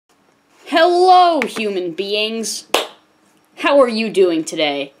Hello, human beings! How are you doing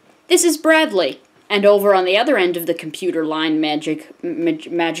today? This is Bradley, and over on the other end of the computer line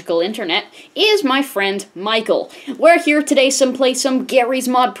magical internet is my friend Michael. We're here today to play some Gary's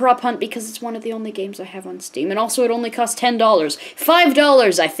Mod Prop Hunt because it's one of the only games I have on Steam, and also it only costs $10.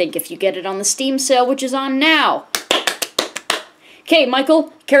 $5, I think, if you get it on the Steam sale, which is on now. Okay,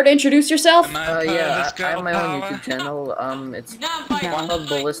 Michael, care to introduce yourself? Yeah, I have my own YouTube channel. It's called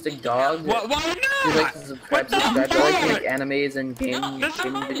Balisticdog. If you'd like to subscribe. I like to make animes and gaming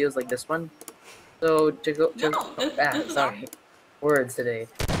videos like this one. So sorry, words today.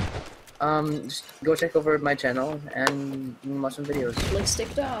 Just go check over my channel and watch some videos.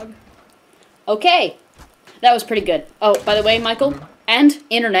 Balisticdog. Okay, that was pretty good. Oh, by the way, Michael. And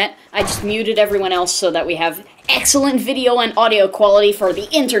internet, I just muted everyone else so that we have excellent video and audio quality for the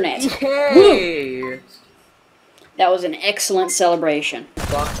internet. Yay! Woo! That was an excellent celebration.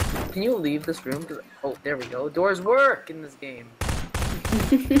 Can you leave this room? Oh, there we go. Doors work in this game.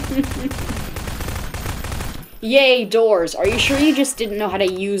 Yay, doors. Are you sure you just didn't know how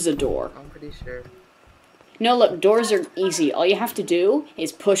to use a door? I'm pretty sure. No, look, doors are easy. All you have to do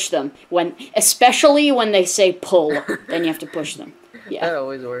is push them. Especially when they say pull, then you have to push them. Yeah. That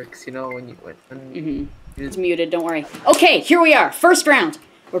always works, you know, when It's muted, don't worry. Okay, here we are. First round.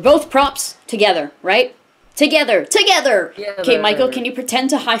 We're both props together, right? Together! Together! Yeah, okay, Michael, can you pretend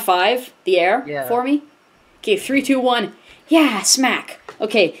to high-five the air for me? Okay, 3, 2, 1. Yeah, smack.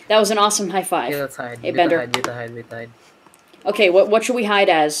 Okay, that was an awesome high-five. Yeah, let's hide. Hey, Bender. We have to hide. Okay, what should we hide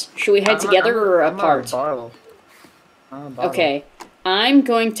as? Should we hide together or apart? Bottle. Okay, I'm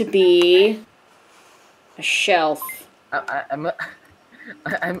going to be a shelf.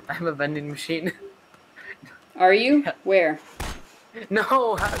 I'm a vending machine. Are you? Yeah. Where?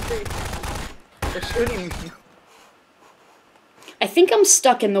 No, they're shooting me. I think I'm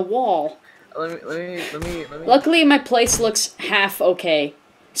stuck in the wall. Let me. Luckily, my place looks half okay.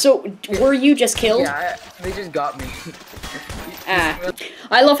 So, were you just killed? Yeah, they just got me.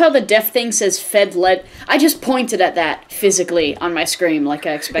 I love how the deaf thing says fed lead. I just pointed at that physically on my screen like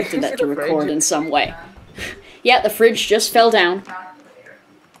I expected that to record in some way. Yeah, the fridge just fell down.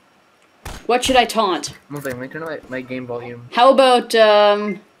 What should I taunt? One thing, let me turn on my game volume. How about,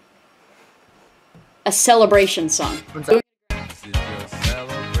 a celebration song?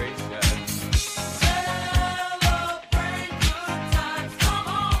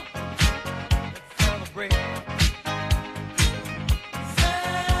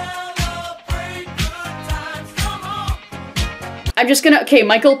 I'm just gonna, okay,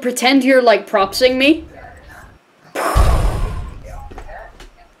 Michael, pretend you're, like, propsing me.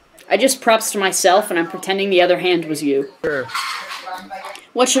 I just props to myself, and I'm pretending the other hand was you. Sure.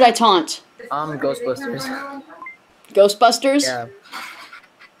 What should I taunt? Ghostbusters. Ghostbusters? Yeah.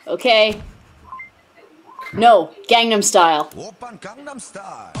 Okay. No, Gangnam Style.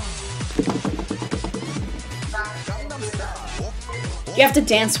 You have to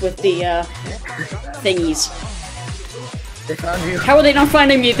dance with the, thingies. They found you. How are they not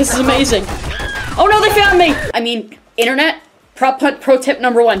finding me? This is amazing. Oh no, they found me! I mean, internet, prop hunt pro tip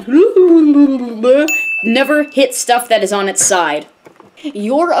number 1. Never hit stuff that is on its side.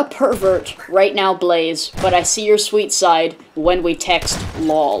 You're a pervert right now, Blaze, but I see your sweet side when we text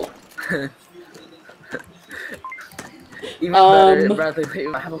lol. Even better, Bradley,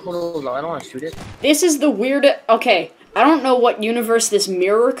 I have a photo, I don't want to shoot it. This is the weird. Okay, I don't know what universe this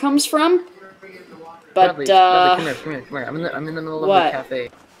mirror comes from, but Bradley, come here. I'm in the middle of the cafe.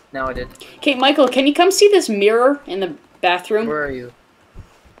 Now I did. Okay, Michael, can you come see this mirror in the bathroom? Where are you?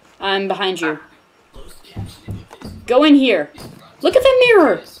 I'm behind you. Go in here. Look at the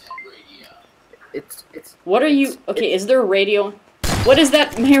mirror. It's. What are you? Okay, is there a radio? What is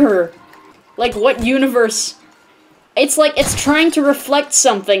that mirror? Like, what universe? It's like it's trying to reflect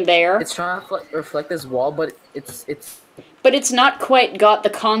something there. It's trying to reflect this wall, but it's. But it's not quite got the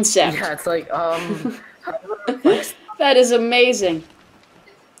concept. Yeah, it's like That is amazing.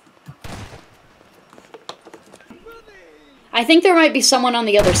 I think there might be someone on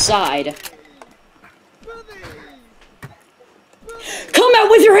the other side. Come out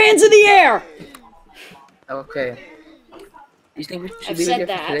with your hands in the air! Okay. You think we should I've leave said it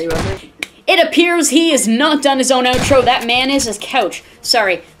here that. for today, Bradley? It appears he has not done his own outro. That man is his couch.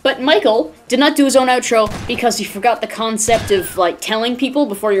 Sorry, but Michael did not do his own outro because he forgot the concept of, like, telling people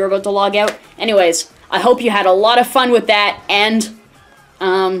before you're about to log out. Anyways, I hope you had a lot of fun with that, and,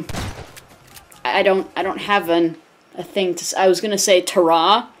 I don't have a thing to... I was gonna say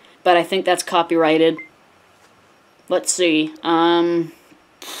ta-ra, but I think that's copyrighted. Let's see,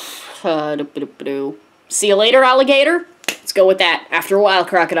 see you later, alligator? Let's go with that. After a while,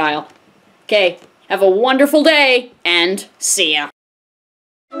 crocodile. Okay, have a wonderful day, and see ya.